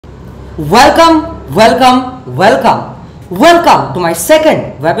Welcome to my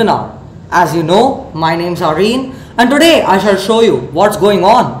second webinar. As you know, my name is Areen and today I shall show you what's going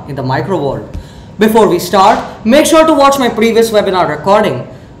on in the microWORLD. Before we start, make sure to watch my previous webinar recording.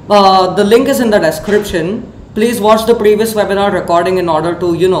 The link is in the description. Please watch the previous webinar recording in order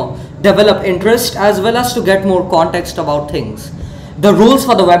to, develop interest as well as to get more context about things. The rules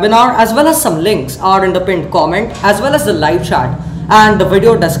for the webinar as well as some links are in the pinned comment as well as the live chat and the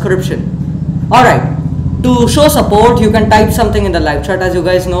video description. Alright, to show support you can type something in the live chat as you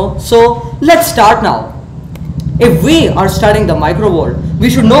guys know. So let's start now. If we are studying the microWORLD, we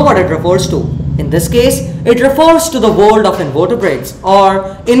should know what it refers to. In this case, it refers to the world of invertebrates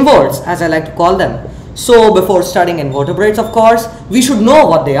or inverts as I like to call them. So before studying invertebrates, of course, we should know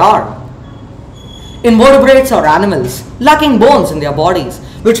what they are. Invertebrates are animals lacking bones in their bodies,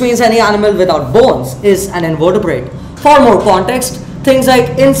 which means any animal without bones is an invertebrate. For more context, things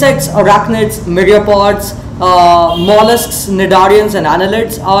like insects, arachnids, myriapods, mollusks, cnidarians and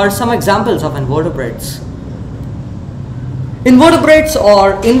annelids are some examples of invertebrates. Invertebrates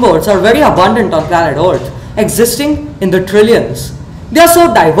or inverts are very abundant on planet Earth, existing in the trillions. They are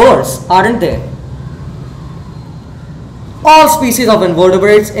so diverse, aren't they? All species of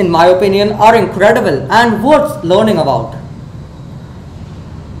invertebrates, in my opinion, are incredible and worth learning about.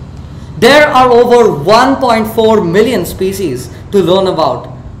 There are over 1.4 million species to learn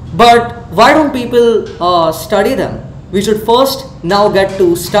about. But why don't people study them? We should first now get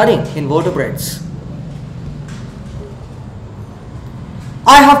to studying invertebrates.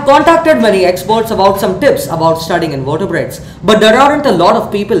 I have contacted many experts about some tips about studying invertebrates, but there aren't a lot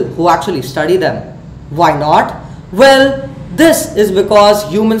of people who actually study them. Why not? Well, this is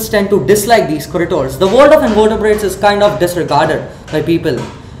because humans tend to dislike these critters. The world of invertebrates is kind of disregarded by people.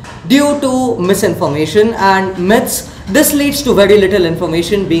 Due to misinformation and myths, this leads to very little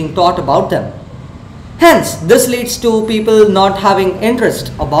information being taught about them. Hence, this leads to people not having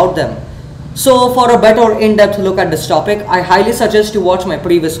interest about them. So for a better in-depth look at this topic, I highly suggest you watch my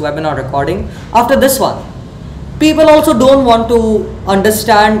previous webinar recording after this one. People also don't want to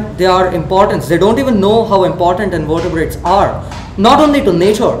understand their importance. They don't even know how important invertebrates are, not only to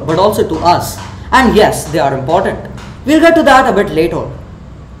nature but also to us. And yes, they are important. We'll get to that a bit later.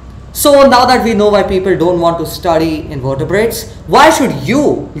 So now that we know why people don't want to study invertebrates, why should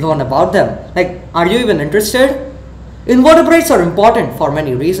you learn about them? Like, are you even interested? Invertebrates are important for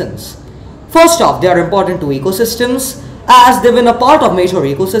many reasons. First off, they are important to ecosystems as they've been a part of major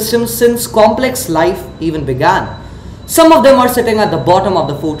ecosystems since complex life even began. Some of them are sitting at the bottom of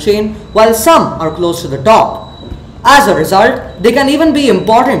the food chain while some are close to the top. As a result, they can even be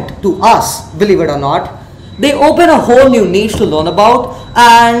important to us, believe it or not. They open a whole new niche to learn about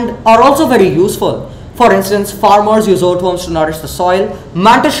and are also very useful. For instance, farmers use earthworms to nourish the soil.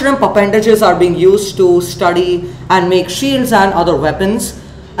 Mantis shrimp appendages are being used to study and make shields and other weapons.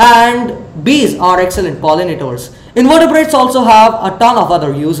 And bees are excellent pollinators. Invertebrates also have a ton of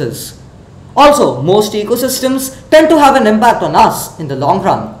other uses. Also, most ecosystems tend to have an impact on us in the long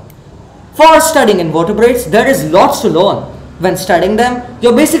run. For studying invertebrates, there is lots to learn. When studying them,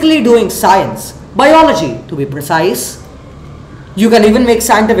 you're basically doing science. Biology, to be precise. You can even make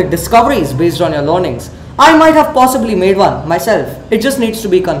scientific discoveries based on your learnings. I might have possibly made one myself. It just needs to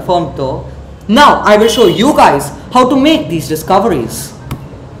be confirmed though. Now, I will show you guys how to make these discoveries.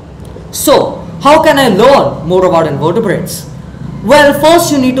 So, how can I learn more about invertebrates? Well,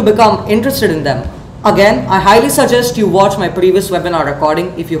 first you need to become interested in them. Again, I highly suggest you watch my previous webinar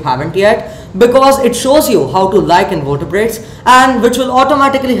recording if you haven't yet, because it shows you how to like invertebrates and which will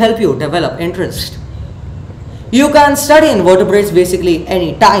automatically help you develop interest. You can study invertebrates basically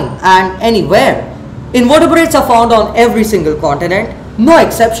anytime and anywhere. Invertebrates are found on every single continent, no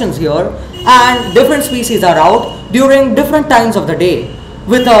exceptions here, and different species are out during different times of the day.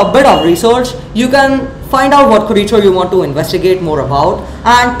 With a bit of research, you can find out what creature you want to investigate more about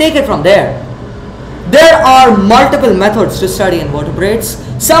and take it from there. There are multiple methods to study invertebrates,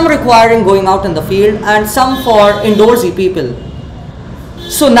 some requiring going out in the field and some for indoorsy people.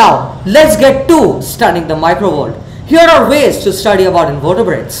 So now, let's get to studying the microWORLD. Here are ways to study about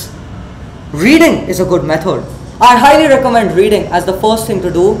invertebrates. Reading is a good method. I highly recommend reading as the first thing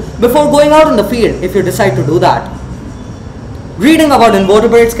to do before going out in the field if you decide to do that. Reading about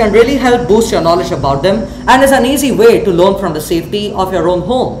invertebrates can really help boost your knowledge about them and is an easy way to learn from the safety of your own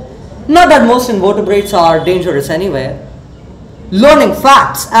home. Not that most invertebrates are dangerous anyway. Learning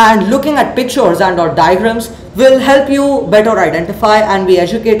facts and looking at pictures and or diagrams will help you better identify and be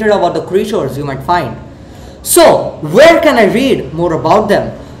educated about the creatures you might find. So, where can I read more about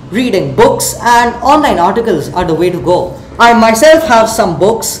them? Reading books and online articles are the way to go. I myself have some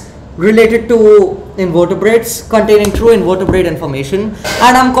books related to invertebrates, containing true invertebrate information,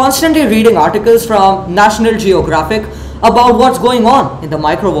 and I'm constantly reading articles from National Geographic about what's going on in the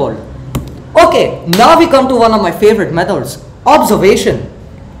microworld. Okay, now we come to one of my favorite methods, observation.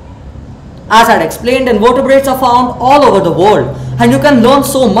 As I had explained, invertebrates are found all over the world, and you can learn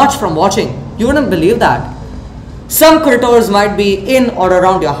so much from watching. You wouldn't believe that. Some critters might be in or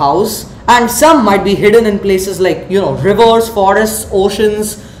around your house, and some might be hidden in places like, rivers, forests,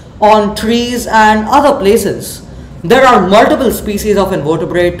 oceans, on trees and other places. There are multiple species of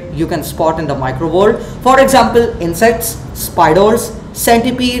invertebrate you can spot in the microworld. For example, insects, spiders,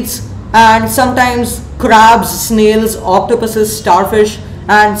 centipedes, and sometimes crabs, snails, octopuses, starfish,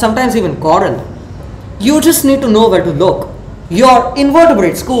 and sometimes even coral. You just need to know where to look. Your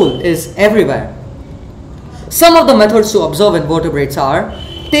invertebrate school is everywhere. Some of the methods to observe invertebrates are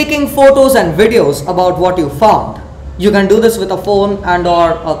taking photos and videos about what you found. You can do this with a phone and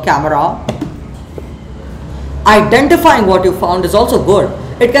or a camera. Identifying what you found is also good.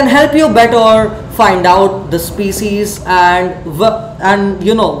 It can help you better find out the species and what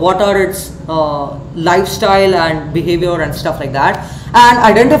are its lifestyle and behavior and stuff like that. And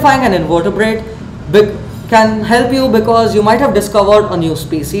identifying an invertebrate can help you because you might have discovered a new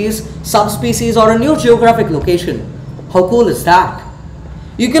species, subspecies, or a new geographic location. How cool is that?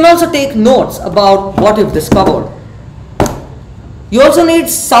 You can also take notes about what you've discovered. You also need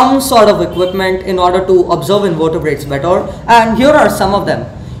some sort of equipment in order to observe invertebrates better, and here are some of them.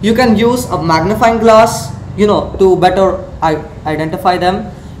 You can use a magnifying glass, to better identify them.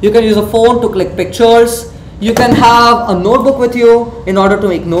 You can use a phone to click pictures. You can have a notebook with you in order to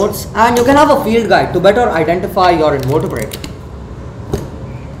make notes, and you can have a field guide to better identify your invertebrate.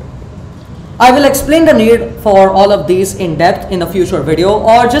 I will explain the need for all of these in depth in a future video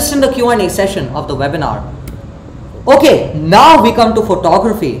or just in the Q&A session of the webinar. Okay, now we come to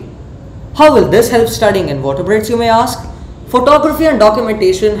photography. How will this help studying invertebrates, you may ask? Photography and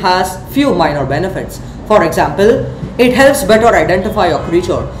documentation has few minor benefits. For example, it helps better identify your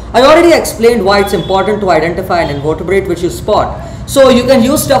creature. I already explained why it's important to identify an invertebrate which you spot. So you can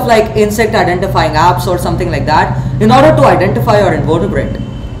use stuff like insect identifying apps or something like that in order to identify your invertebrate.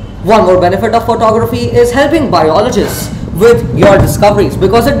 One more benefit of photography is helping biologists with your discoveries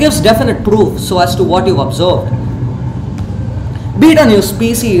because it gives definite proof so as to what you've observed. Be it a new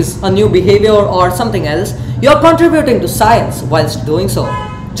species, a new behavior, or something else, you're contributing to science whilst doing so.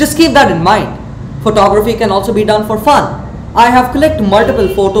 Just keep that in mind. Photography can also be done for fun. I have collected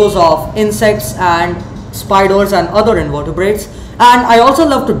multiple photos of insects and spiders and other invertebrates, and I also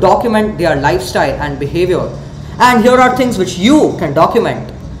love to document their lifestyle and behavior. And here are things which you can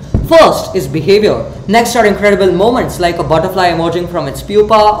document. First is behavior. Next are incredible moments like a butterfly emerging from its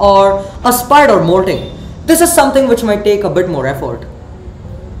pupa or a spider molting. This is something which might take a bit more effort.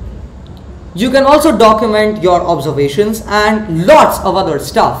 You can also document your observations and lots of other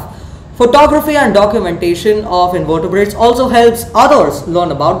stuff. Photography and documentation of invertebrates also helps others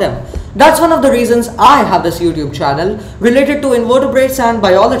learn about them. That's one of the reasons I have this YouTube channel related to invertebrates and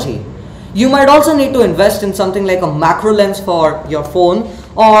biology. You might also need to invest in something like a macro lens for your phone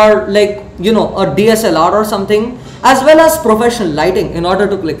or a DSLR or something, as well as professional lighting in order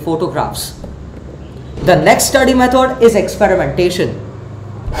to click photographs. The next study method is experimentation.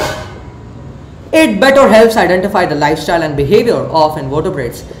 It better helps identify the lifestyle and behavior of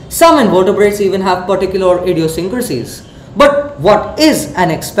invertebrates. Some invertebrates even have particular idiosyncrasies. But what is an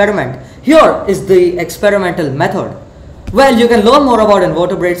experiment? Here is the experimental method. Well, you can learn more about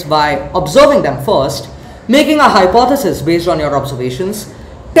invertebrates by observing them first, making a hypothesis based on your observations,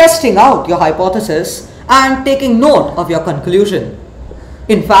 testing out your hypothesis, and taking note of your conclusion.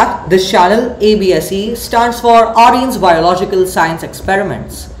 In fact, this channel, A.B.S.E, stands for Audience Biological Science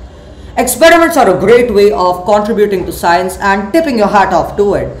Experiments. Experiments are a great way of contributing to science and tipping your hat off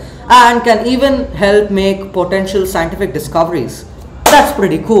to it, and can even help make potential scientific discoveries. That's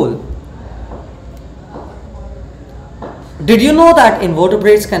pretty cool. Did you know that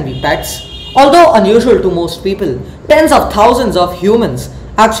invertebrates can be pets? Although unusual to most people, tens of thousands of humans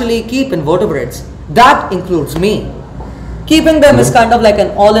actually keep invertebrates. That includes me. Keeping them is kind of like an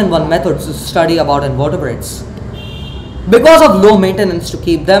all-in-one method to study about invertebrates. Because of low maintenance to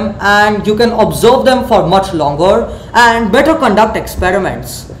keep them, and you can observe them for much longer and better conduct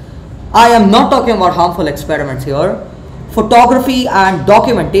experiments. I am not talking about harmful experiments here. Photography and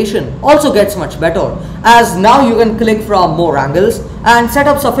documentation also gets much better, as now you can click from more angles and set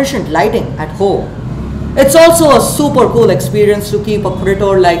up sufficient lighting at home. It's also a super cool experience to keep a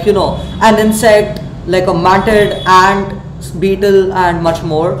critter like, an insect, like a mantid ant, beetle, and much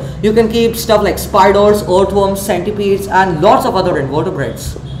more. You can keep stuff like spiders, earthworms, centipedes, and lots of other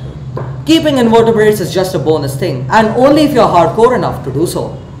invertebrates. Keeping invertebrates is just a bonus thing, and only if you're hardcore enough to do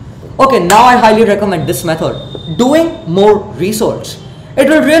so. Okay, now I highly recommend this method, doing more research. It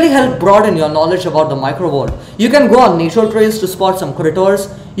will really help broaden your knowledge about the microworld. You can go on nature trails to spot some critters.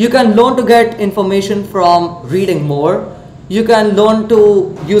 You can learn to get information from reading more. You can learn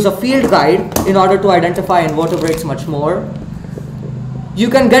to use a field guide in order to identify invertebrates much more. You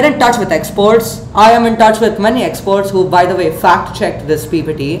can get in touch with experts. I am in touch with many experts who, by the way, fact-checked this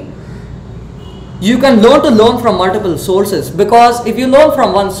PPT. You can learn from multiple sources, because if you learn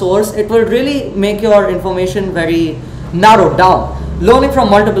from one source, it will really make your information very narrowed down. Learning from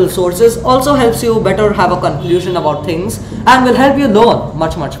multiple sources also helps you better have a conclusion about things and will help you learn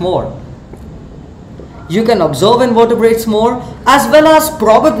much more. You can observe invertebrates more, as well as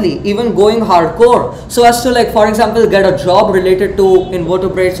probably even going hardcore so as to, like, for example, get a job related to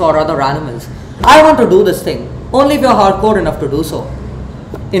invertebrates or other animals. I want to do this thing, only if you're hardcore enough to do so.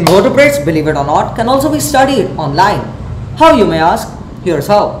 Invertebrates, believe it or not, can also be studied online. How, you may ask? Here's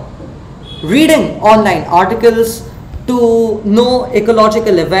how. Reading online articles to know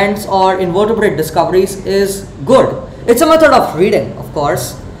ecological events or invertebrate discoveries is good. It's a method of reading, of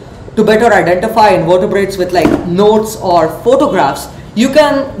course. To better identify invertebrates with like notes or photographs, you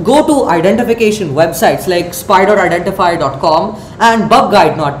can go to identification websites like spideridentify.com and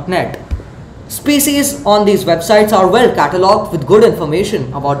bugguide.net. Species on these websites are well catalogued with good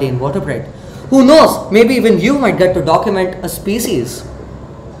information about the invertebrate. Who knows, maybe even you might get to document a species.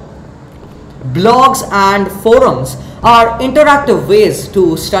 Blogs and forums are interactive ways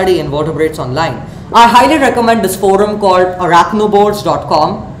to study invertebrates online. I highly recommend this forum called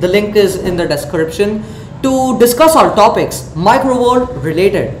arachnoboards.com. The link is in the description, to discuss all topics microworld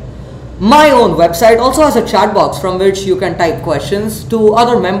related. My own website also has a chat box from which you can type questions to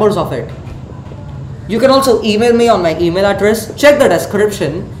other members of it. You can also email me on my email address. Check the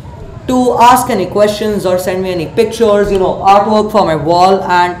description to ask any questions or send me any pictures, artwork for my wall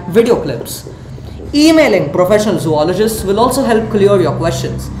and video clips. Emailing professional zoologists will also help clear your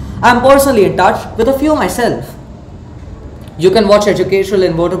questions. I am personally in touch with a few myself. You can watch educational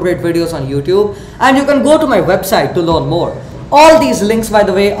invertebrate videos on YouTube, and you can go to my website to learn more. All these links, by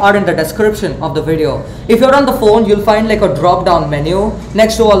the way, are in the description of the video. If you're on the phone, you'll find like a drop down menu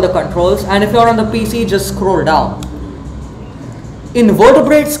next to all the controls, and if you're on the PC, just scroll down.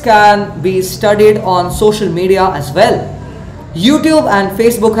 Invertebrates can be studied on social media as well. YouTube and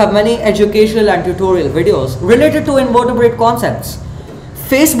Facebook have many educational and tutorial videos related to invertebrate concepts.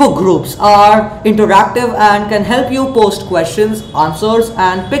 Facebook groups are interactive and can help you post questions, answers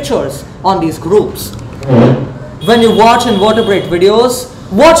and pictures on these groups. When you watch invertebrate videos,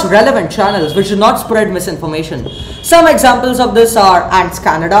 watch relevant channels which do not spread misinformation. Some examples of this are Ants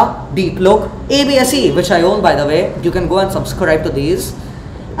Canada, Deep Look, A.B.S.E, which I own, by the way. You can go and subscribe to these.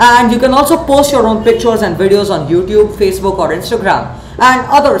 And you can also post your own pictures and videos on YouTube, Facebook or Instagram and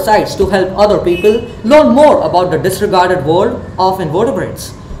other sites to help other people learn more about the disregarded world of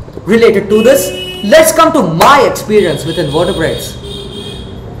invertebrates. Related to this, let's come to my experience with invertebrates.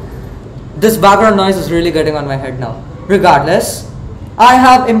 This background noise is really getting on my head now. Regardless, I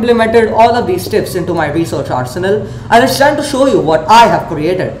have implemented all of these tips into my research arsenal, and it's time to show you what I have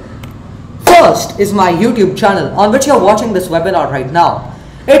created. First is my YouTube channel on which you're watching this webinar right now.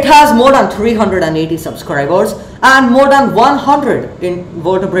 It has more than 380 subscribers and more than 100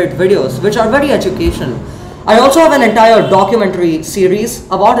 invertebrate videos which are very educational. I also have an entire documentary series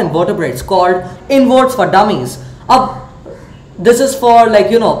about invertebrates called INVERTS for Dummies. This is for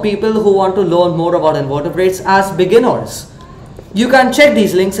people who want to learn more about invertebrates as beginners. You can check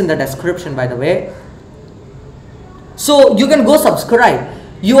these links in the description, by the way. So you can go subscribe.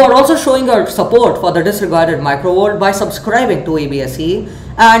 You are also showing your support for the disregarded microworld by subscribing to A.B.S.E,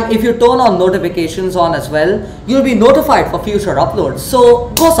 and if you turn on notifications on as well, you'll be notified for future uploads. So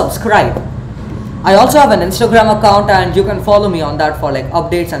go subscribe. I also have an Instagram account and you can follow me on that for like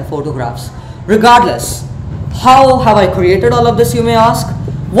updates and photographs. Regardless, how have I created all of this, you may ask?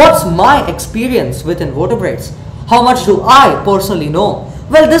 What's my experience with invertebrates? How much do I personally know?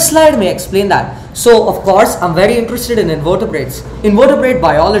 Well, this slide may explain that. So, of course, I'm very interested in invertebrates, invertebrate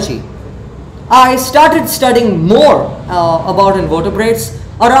biology. I started studying more about invertebrates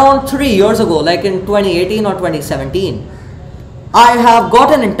around 3 years ago, like in 2018 or 2017. I have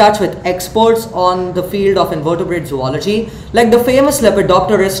gotten in touch with experts on the field of invertebrate zoology, like the famous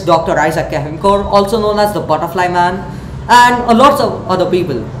lepidopterist Dr. Isaac Kahinkor, also known as the Butterfly Man, and lots of other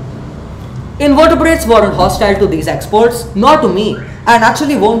people. Invertebrates weren't hostile to these experts, nor to me, and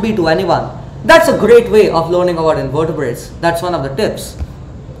actually won't be to anyone. That's a great way of learning about invertebrates. That's one of the tips.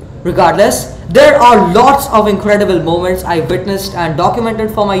 Regardless, There are lots of incredible moments I witnessed and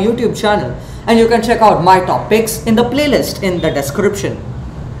documented for my YouTube channel, and you can check out my top picks in the playlist in the description.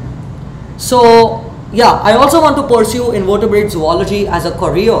 So yeah, I also want to pursue invertebrate zoology as a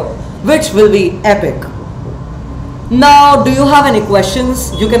career, which will be epic. Now, do you have any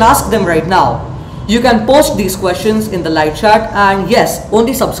questions? You can ask them right now. You can post these questions in the live chat, and yes,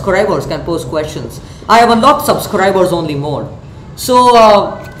 only subscribers can post questions. I have unlocked subscribers only mode.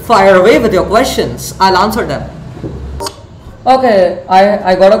 So fire away with your questions. I'll answer them. Okay,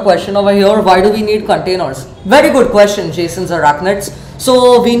 I got a question over here. Why do we need containers? Very good question, Jason's Arachnids.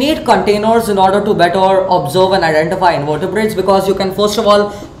 So we need containers in order to better observe and identify invertebrates, because you can first of all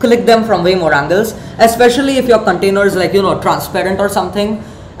click them from way more angles, especially if your container is like, transparent or something.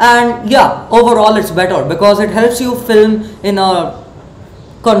 And yeah, overall it's better because it helps you film in a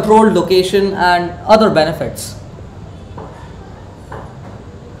controlled location and other benefits.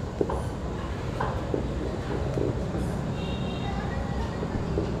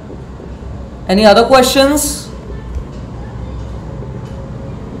 Any other questions?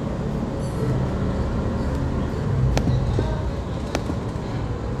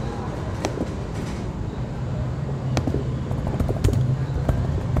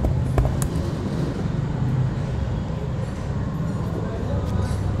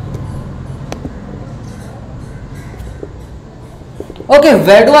 Okay,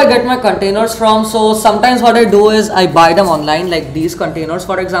 where do I get my containers from? So sometimes what I do is I buy them online, like these containers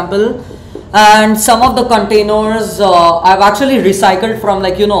for example, and some of the containers I've actually recycled from,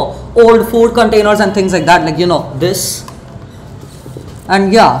 like, old food containers and things like that, like this.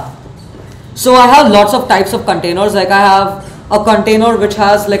 And yeah, so I have lots of types of containers. Like I have a container which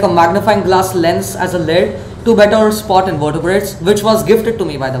has like a magnifying glass lens as a lid to better spot invertebrates, which was gifted to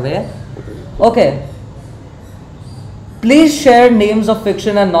me, by the way. Okay. Please share names of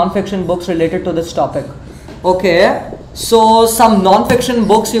fiction and non-fiction books related to this topic. Okay, so some non-fiction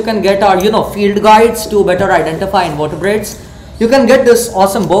books you can get are, field guides to better identify invertebrates. You can get this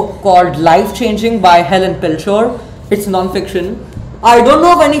awesome book called Life Changing by Helen Pilcher. It's non-fiction. I don't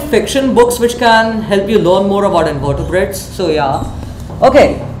know of any fiction books which can help you learn more about invertebrates. So yeah.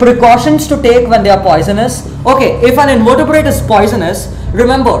 Okay, precautions to take when they are poisonous. Okay, if an invertebrate is poisonous,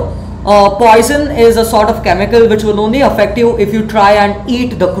 remember, poison is a sort of chemical which will only affect you if you try and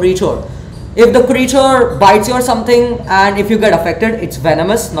eat the creature. If the creature bites you or something and if you get affected, it's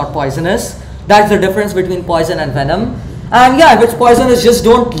venomous, not poisonous. That's the difference between poison and venom. And yeah, if it's poisonous, just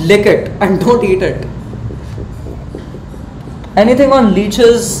don't lick it and don't eat it. Anything on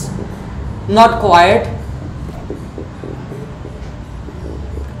leeches? Not quiet.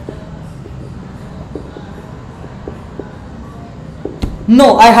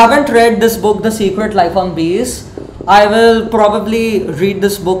 No, I haven't read this book, The Secret Life on Bees. I will probably read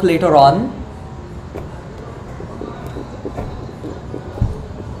this book later on.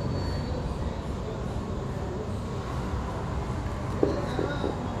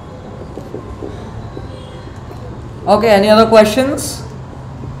 Okay, any other questions?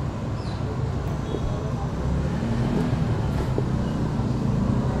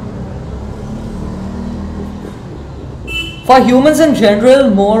 For humans in general,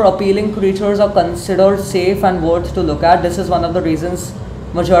 more appealing creatures are considered safe and worth to look at. This is one of the reasons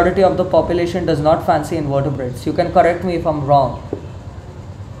majority of the population does not fancy invertebrates. You can correct me if I'm wrong.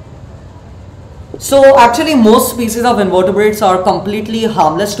 So actually most species of invertebrates are completely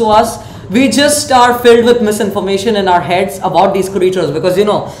harmless to us. We just are filled with misinformation in our heads about these creatures, because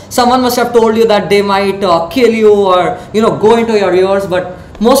someone must have told you that they might kill you or go into your ears, but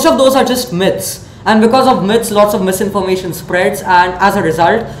most of those are just myths. And because of myths, lots of misinformation spreads, and as a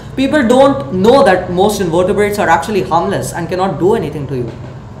result, people don't know that most invertebrates are actually harmless and cannot do anything to you.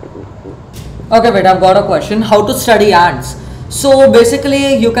 Okay, wait, I've got a question. How to study ants? So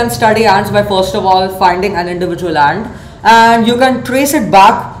basically, you can study ants by first of all finding an individual ant, and you can trace it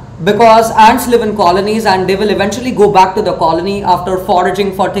back, because ants live in colonies and they will eventually go back to the colony after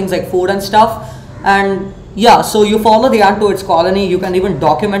foraging for things like food and stuff. And yeah, so you follow the ant to its colony. You can even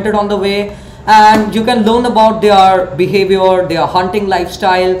document it on the way, and you can learn about their behavior, their hunting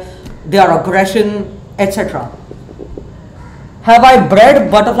lifestyle, their aggression, etc. Have I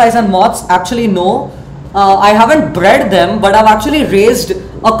bred butterflies and moths? Actually no, I haven't bred them, but I've actually raised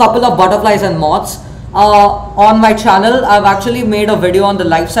a couple of butterflies and moths. On my channel I've actually made a video on the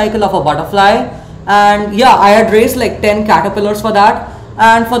life cycle of a butterfly, and yeah, I had raised like 10 caterpillars for that.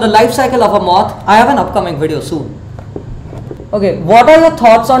 And for the life cycle of a moth, I have an upcoming video soon. Okay, what are your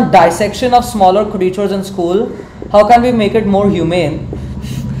thoughts on dissection of smaller creatures in school? How can we make it more humane?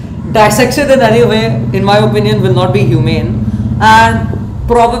 Dissection in any way, in my opinion, will not be humane. And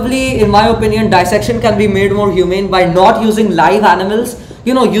probably, in my opinion, dissection can be made more humane by not using live animals,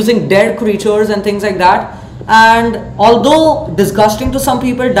 using dead creatures and things like that. And although disgusting to some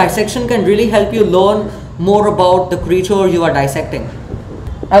people, dissection can really help you learn more about the creature you are dissecting.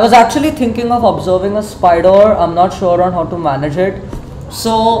 I was actually thinking of observing a spider. I'm not sure on how to manage it.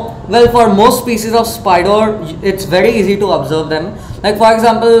 So, well, for most species of spider, it's very easy to observe them. Like for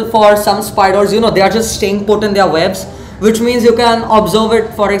example, for some spiders, they are just staying put in their webs, which means you can observe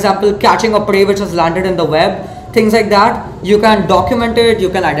it, for example, catching a prey which has landed in the web, things like that. You can document it, you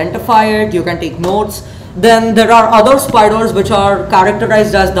can identify it, you can take notes. Then there are other spiders which are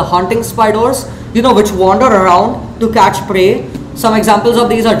characterized as the hunting spiders, which wander around to catch prey. Some examples of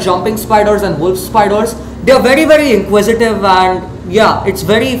these are jumping spiders and wolf spiders. They are very, very inquisitive, and yeah, it's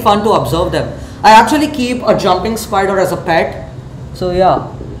very fun to observe them. I actually keep a jumping spider as a pet. So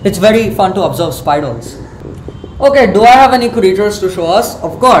yeah, it's very fun to observe spiders. Okay, do I have any creatures to show us?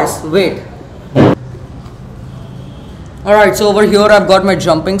 Of course, wait. Alright, so over here I've got my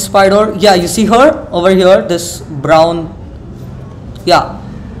jumping spider. Yeah, you see her over here, this brown. Yeah,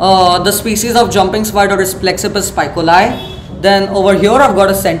 the species of jumping spider is Plexippus spiculi. Then over here I've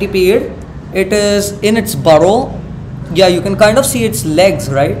got a centipede. It is in its burrow. Yeah, you can kind of see its legs,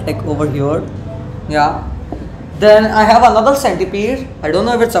 right? Like over here. Yeah. Then I have another centipede. I don't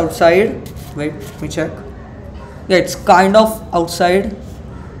know if it's outside. Wait, let me check. Yeah, it's kind of outside.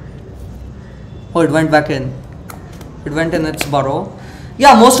 Oh, it went back in. It went in its burrow.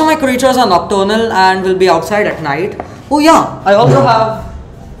 Yeah, most of my creatures are nocturnal and will be outside at night. Oh yeah, I also have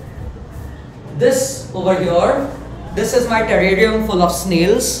this over here. This is my terrarium full of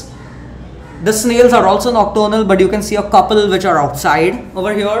snails. The snails are also nocturnal, but you can see a couple which are outside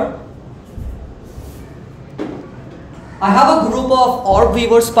over here. I have a group of orb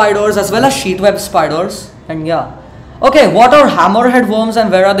weaver spiders as well as sheetweb spiders. And yeah. Okay, what are hammerhead worms and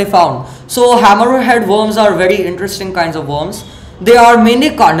where are they found? So hammerhead worms are very interesting kinds of worms. They are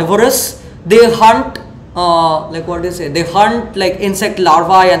mainly carnivorous. They hunt, like what do you say? They hunt like insect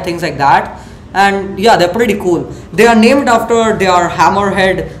larvae and things like that. And yeah, they're pretty cool. They are named after their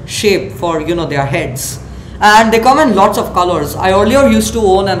hammerhead shape for, their heads. And they come in lots of colors. I earlier used to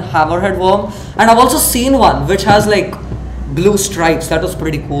own a hammerhead worm, and I've also seen one which has like blue stripes. That was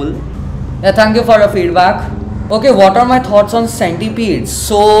pretty cool. Yeah, thank you for your feedback. Okay, what are my thoughts on centipedes?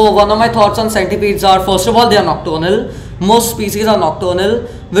 So one of my thoughts on centipedes are, first of all, they are nocturnal. Most species are nocturnal,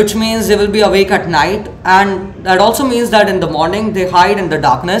 which means they will be awake at night, and that also means that in the morning they hide in the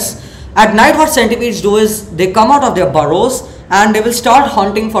darkness. At night, what centipedes do is they come out of their burrows and they will start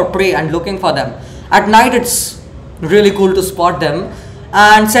hunting for prey and looking for them. At night, it's really cool to spot them.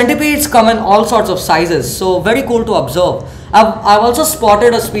 And centipedes come in all sorts of sizes, so very cool to observe. I've also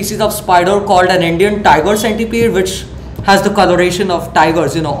spotted a species of spider called an Indian tiger centipede, which has the coloration of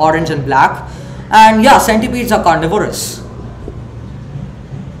tigers, orange and black. And yeah, centipedes are carnivorous.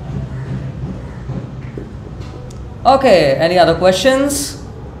 Okay, any other questions?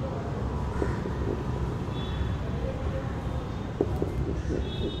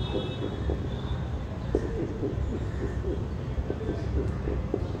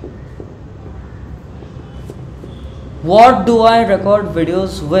 What do I record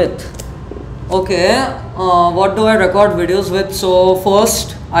videos with? Okay, what do I record videos with? So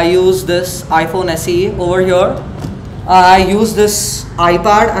first I use this iPhone SE over here. I use this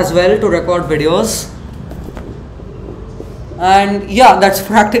iPad as well to record videos. And yeah, that's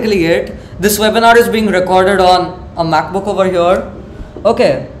practically it. This webinar is being recorded on a MacBook over here.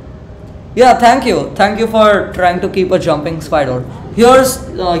 Okay. Yeah, thank you. Thank you for trying to keep a jumping spider. Here's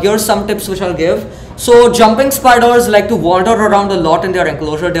some tips which I'll give. So jumping spiders like to wander around a lot in their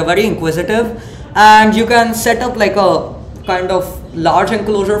enclosure. They're very inquisitive, and you can set up like a kind of large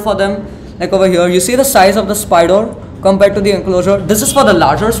enclosure for them. Like over here, you see the size of the spider compared to the enclosure. This is for the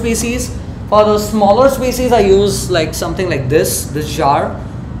larger species. For the smaller species, I use like something like this jar.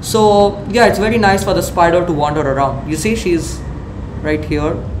 So yeah, it's very nice for the spider to wander around. You see, she's right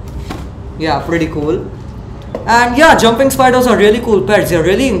here. Yeah, pretty cool. And yeah, jumping spiders are really cool pets. They're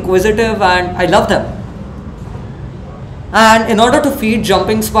really inquisitive and I love them. And in order to feed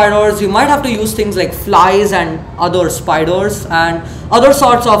jumping spiders, you might have to use things like flies and other spiders and other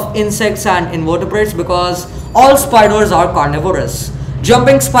sorts of insects and invertebrates, because all spiders are carnivorous.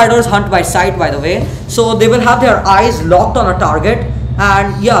 Jumping spiders hunt by sight, by the way. So they will have their eyes locked on a target,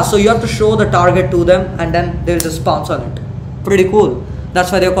 and yeah, so you have to show the target to them and then they'll just pounce on it. Pretty cool. That's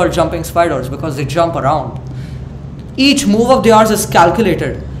why they're called jumping spiders, because they jump around. Each move of theirs is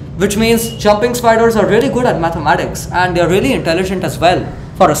calculated, which means jumping spiders are really good at mathematics and they're really intelligent as well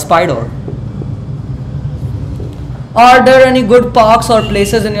for a spider. Are there any good parks or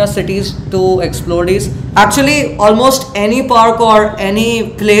places in your cities to explore these? Actually, almost any park or any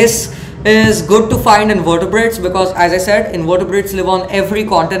place is good to find invertebrates, because as I said, invertebrates live on every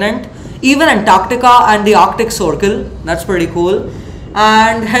continent, even Antarctica and the Arctic Circle. That's pretty cool.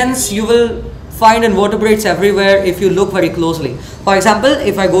 And hence you will find invertebrates everywhere if you look very closely. For example,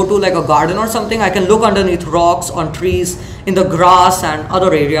 if I go to like a garden or something, I can look underneath rocks, on trees, in the grass and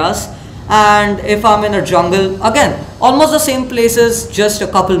other areas. And if I'm in a jungle, again, almost the same places, just a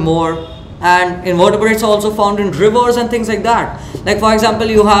couple more. And invertebrates are also found in rivers and things like that. Like for example,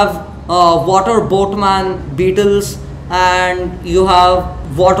 you have water boatman beetles, and you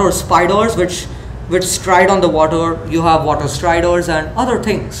have water spiders which stride on the water. You have water striders and other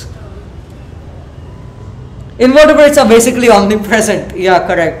things. Invertebrates are basically omnipresent. Yeah,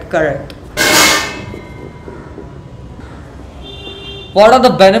 correct. What are the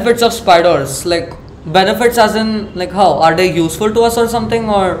benefits of spiders? Like, benefits as in, like, how? Are they useful to us or something?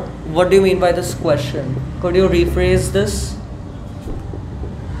 Or what do you mean by this question? Could you rephrase this?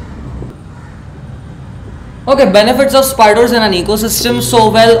 Okay, benefits of spiders in an ecosystem. So,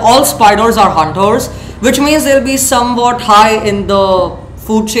 well, all spiders are hunters, which means they'll be somewhat high in the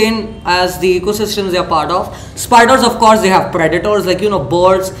food chain as the ecosystems they are part of. Spiders, of course, they have predators like,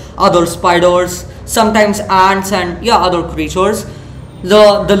 birds, other spiders, sometimes ants, and yeah, other creatures.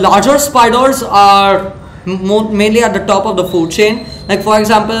 The larger spiders are mainly at the top of the food chain, like for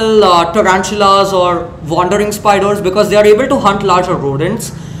example tarantulas or wandering spiders, because they are able to hunt larger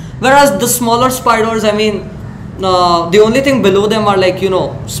rodents, whereas the smaller spiders, I mean, the only thing below them are like,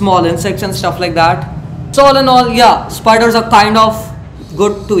 small insects and stuff like that. So all in all, yeah, spiders are kind of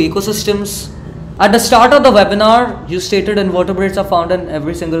good to ecosystems. At the start of the webinar, you stated invertebrates are found in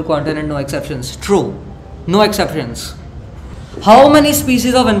every single continent, no exceptions. True, no exceptions. How many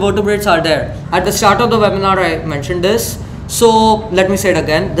species of invertebrates are there? At the start of the webinar, I mentioned this. So let me say it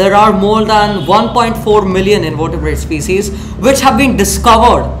again. There are more than 1.4 million invertebrate species which have been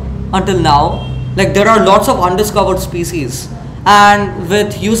discovered until now. Like, there are lots of undiscovered species. And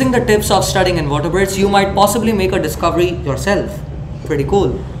with using the tips of studying invertebrates, you might possibly make a discovery yourself. Pretty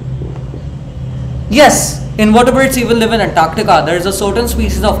cool. Yes, invertebrates even live in Antarctica. There is a certain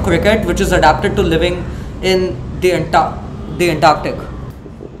species of cricket which is adapted to living in the Antarctic.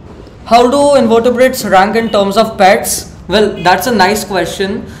 How do invertebrates rank in terms of pets? Well, that's a nice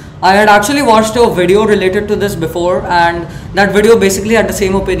question. I had actually watched a video related to this before, and that video basically had the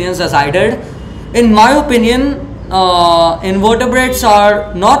same opinions as I did. In my opinion, invertebrates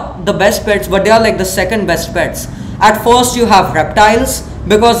are not the best pets, but they are like the second best pets. At first you have reptiles,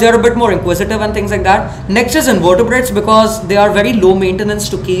 because they are a bit more inquisitive and things like that. Next is invertebrates, because they are very low maintenance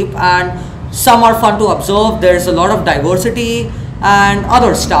to keep and some are fun to observe. There's a lot of diversity and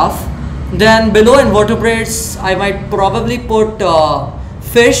other stuff. Then below invertebrates, I might probably put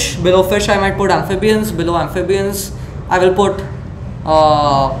fish. Below fish, I might put amphibians. Below amphibians, I will put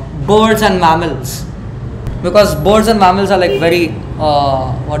birds and mammals, because birds and mammals are like very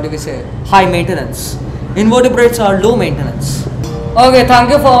high maintenance. Invertebrates are low maintenance. Okay, thank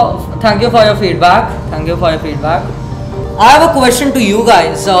you for your feedback. I have a question to you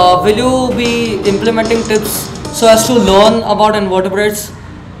guys. Will you be implementing tips so as to learn about invertebrates?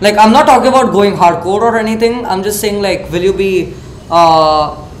 Like, I'm not talking about going hardcore or anything. I'm just saying, like, will you be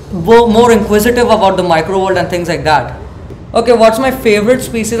more inquisitive about the microWORLD and things like that? Okay, what's my favorite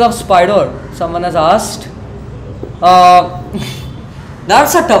species of spider? Someone has asked.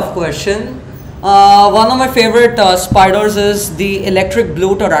 That's a tough question. One of my favorite spiders is the electric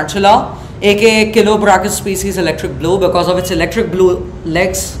blue tarantula, aka Chilobrachys species electric blue, because of its electric blue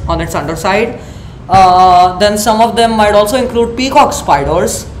legs on its underside. Then some of them might also include peacock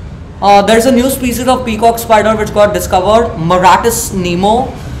spiders. There's a new species of peacock spider which got discovered, Maratus nemo,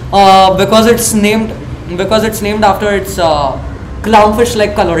 because it's named after its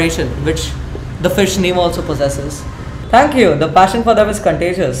clownfish-like coloration, which the fish Nemo also possesses. Thank you. The passion for them is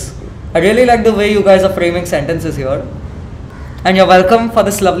contagious. I really like the way you guys are framing sentences here. And you're welcome for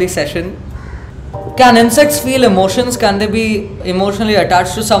this lovely session. Can insects feel emotions? Can they be emotionally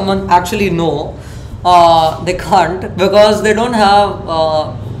attached to someone? Actually, no. They can't, because they don't have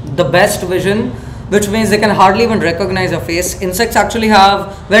the best vision, which means they can hardly even recognize your face. Insects actually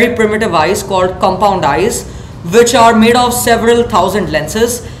have very primitive eyes called compound eyes, which are made of several thousand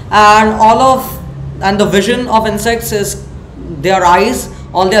lenses, and the vision of insects is their eyes.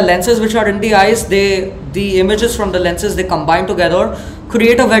 All their lenses which are in the eyes, the images from the lenses, they combine together,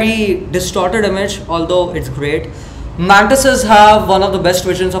 create a very distorted image, although it's great. Mantises have one of the best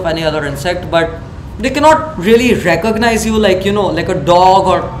visions of any other insect, but they cannot really recognize you like, like a dog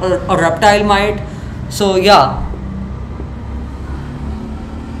or a reptile might. So yeah,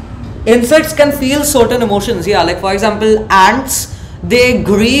 insects can feel certain emotions. Yeah, like for example, ants, they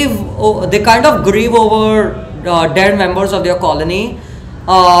grieve, they kind of grieve over dead members of their colony,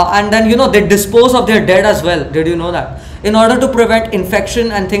 and then they dispose of their dead as well. Did you know that? In order to prevent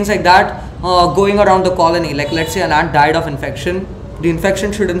infection and things like that going around the colony, like let's say an ant died of infection, the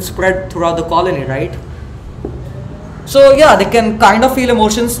infection shouldn't spread throughout the colony, right? So yeah, they can kind of feel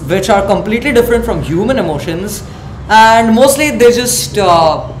emotions which are completely different from human emotions, and mostly they just they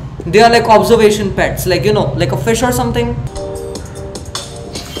are like observation pets, like like a fish or something.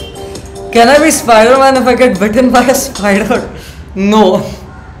 Can I be Spider-Man if I get bitten by a spider? No,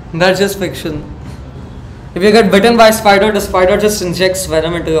 that's just fiction. If you get bitten by a spider, the spider just injects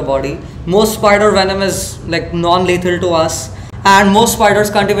venom into your body. Most spider venom is like non-lethal to us, and most spiders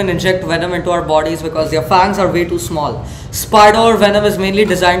can't even inject venom into our bodies because their fangs are way too small. Spider venom is mainly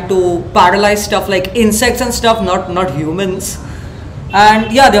designed to paralyze stuff like insects and stuff, not humans.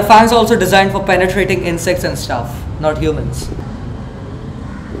 And yeah, their fangs are also designed for penetrating insects and stuff, not humans.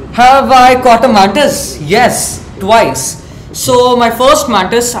 Have I caught a mantis? Yes, twice. So my first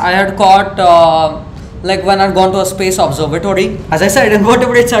mantis I had caught like when I'd gone to a space observatory. As I said,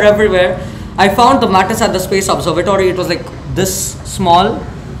 invertebrates are everywhere. I found the mantis at the space observatory. It was like this small.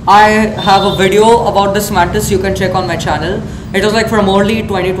 I have a video about this mantis you can check on my channel. It was like from early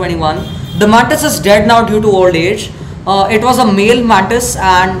 2021. The mantis is dead now due to old age. It was a male mantis,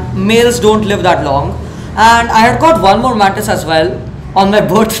 and males don't live that long. And I had caught one more mantis as well on my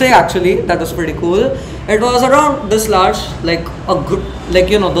birthday actually. That was pretty cool. It was around this large, like a good, like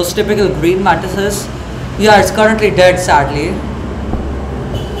those typical green mantises. Yeah, it's currently dead, sadly.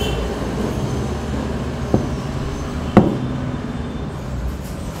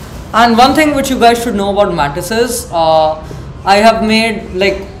 And one thing which you guys should know about mantises, I have made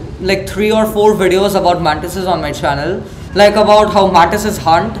like 3 or 4 videos about mantises on my channel, like about how mantises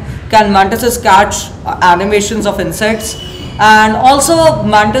hunt, can mantises catch animations of insects, and also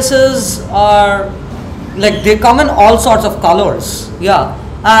mantises are like, they come in all sorts of colors. Yeah.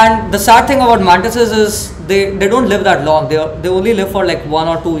 And the sad thing about mantises is they don't live that long. They only live for like 1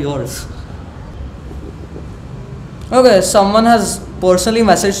 or 2 years. Okay, someone has personally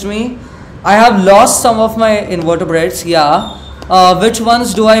messaged me. I have lost some of my invertebrates. Yeah. Which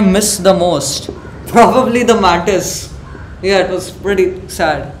ones do I miss the most? Probably the mantis. Yeah, it was pretty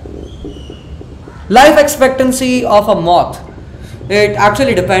sad. Life expectancy of a moth. It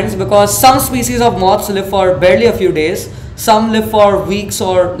actually depends, because some species of moths live for barely a few days. Some live for weeks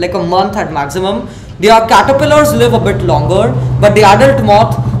or like a month at maximum. Their caterpillars live a bit longer, but the adult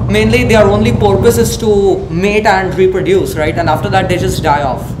moth, mainly their only purpose is to mate and reproduce, right? And after that they just die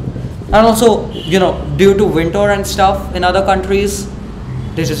off. And also, due to winter and stuff in other countries,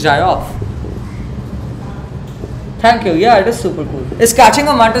 they just die off. Thank you. Yeah, it is super cool. Is catching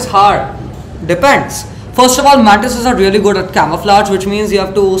a mantis hard? Depends. First of all, mantises are really good at camouflage, which means you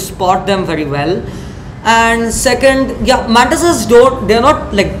have to spot them very well. And second, yeah, mantises they're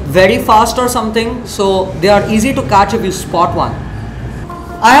not like very fast or something, so they are easy to catch if you spot one.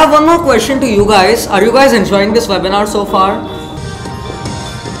 I have one more question to you guys. Are you guys enjoying this webinar so far?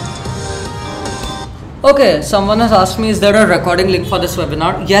 Okay, someone has asked me, is there a recording link for this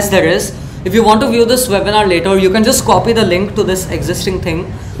webinar? Yes, there is. If you want to view this webinar later, you can just copy the link to this existing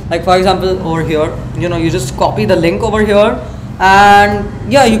thing. Like for example, over here, you just copy the link over here,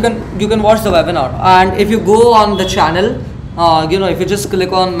 and yeah, you can watch the webinar. And if you go on the channel, if you just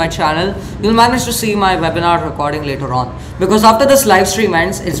click on my channel, you'll manage to see my webinar recording later on. Because after this live stream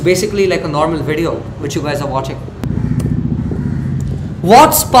ends, it's basically like a normal video which you guys are watching.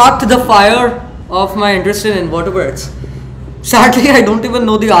 What sparked the fire of my interest in invertebrates? Sadly, I don't even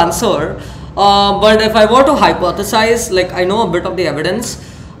know the answer. But if I were to hypothesize, like I know a bit of the evidence.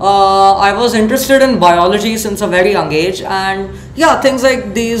 I was interested in biology since a very young age, and yeah, things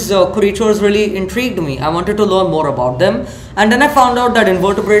like these creatures really intrigued me. I wanted to learn more about them, and then I found out that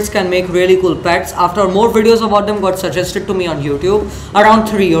invertebrates can make really cool pets. After more videos about them got suggested to me on YouTube around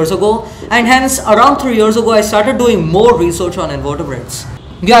 3 years ago, and hence around 3 years ago I started doing more research on invertebrates.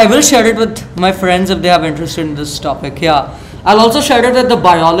 Yeah, I will share it with my friends if they have interest in this topic. Yeah, I'll also share it with the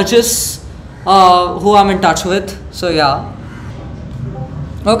biologists who I'm in touch with. So yeah.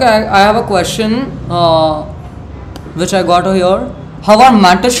 Okay, I have a question which I got here. How are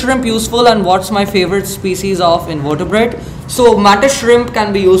mantis shrimp useful, and what's my favorite species of invertebrate? So mantis shrimp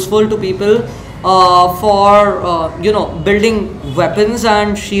can be useful to people for building weapons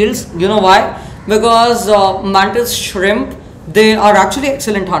and shields. You know why? Because mantis shrimp, they are actually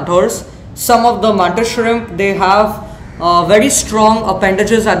excellent hunters. Some of the mantis shrimp, they have very strong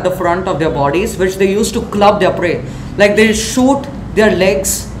appendages at the front of their bodies, which they use to club their prey. Like they shoot their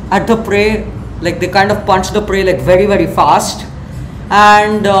legs at the prey, like they kind of punch the prey like very very fast,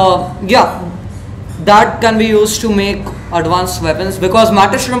 and yeah, that can be used to make advanced weapons because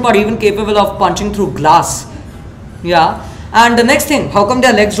matter shrimp are even capable of punching through glass. Yeah, and the next thing, how come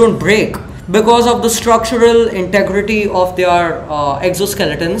their legs don't break? Because of the structural integrity of their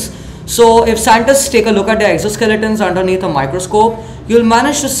exoskeletons. So if scientists take a look at their exoskeletons underneath a microscope, you'll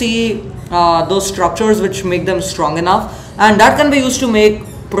manage to see those structures which make them strong enough, and that can be used to make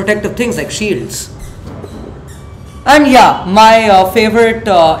protective things like shields. And yeah, my favorite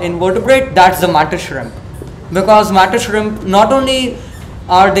invertebrate, that's the mantis shrimp, because mantis shrimp, not only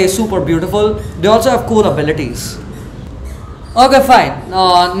are they super beautiful, they also have cool abilities. Okay, fine.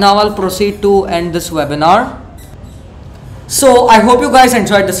 Now I'll proceed to end this webinar. So I hope you guys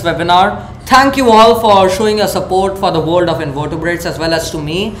enjoyed this webinar. Thank you all for showing your support for the world of invertebrates as well as to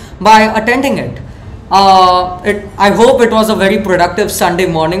me by attending it. I hope it was a very productive Sunday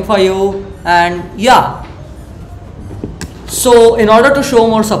morning for you, and yeah. So in order to show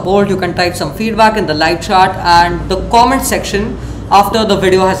more support, you can type some feedback in the live chat and the comment section after the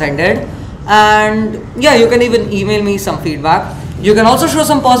video has ended. And yeah, you can even email me some feedback. You can also show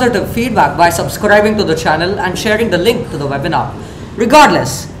some positive feedback by subscribing to the channel and sharing the link to the webinar.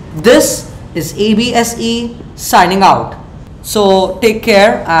 Regardless, this is A.B.S.E signing out. So take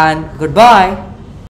care and goodbye.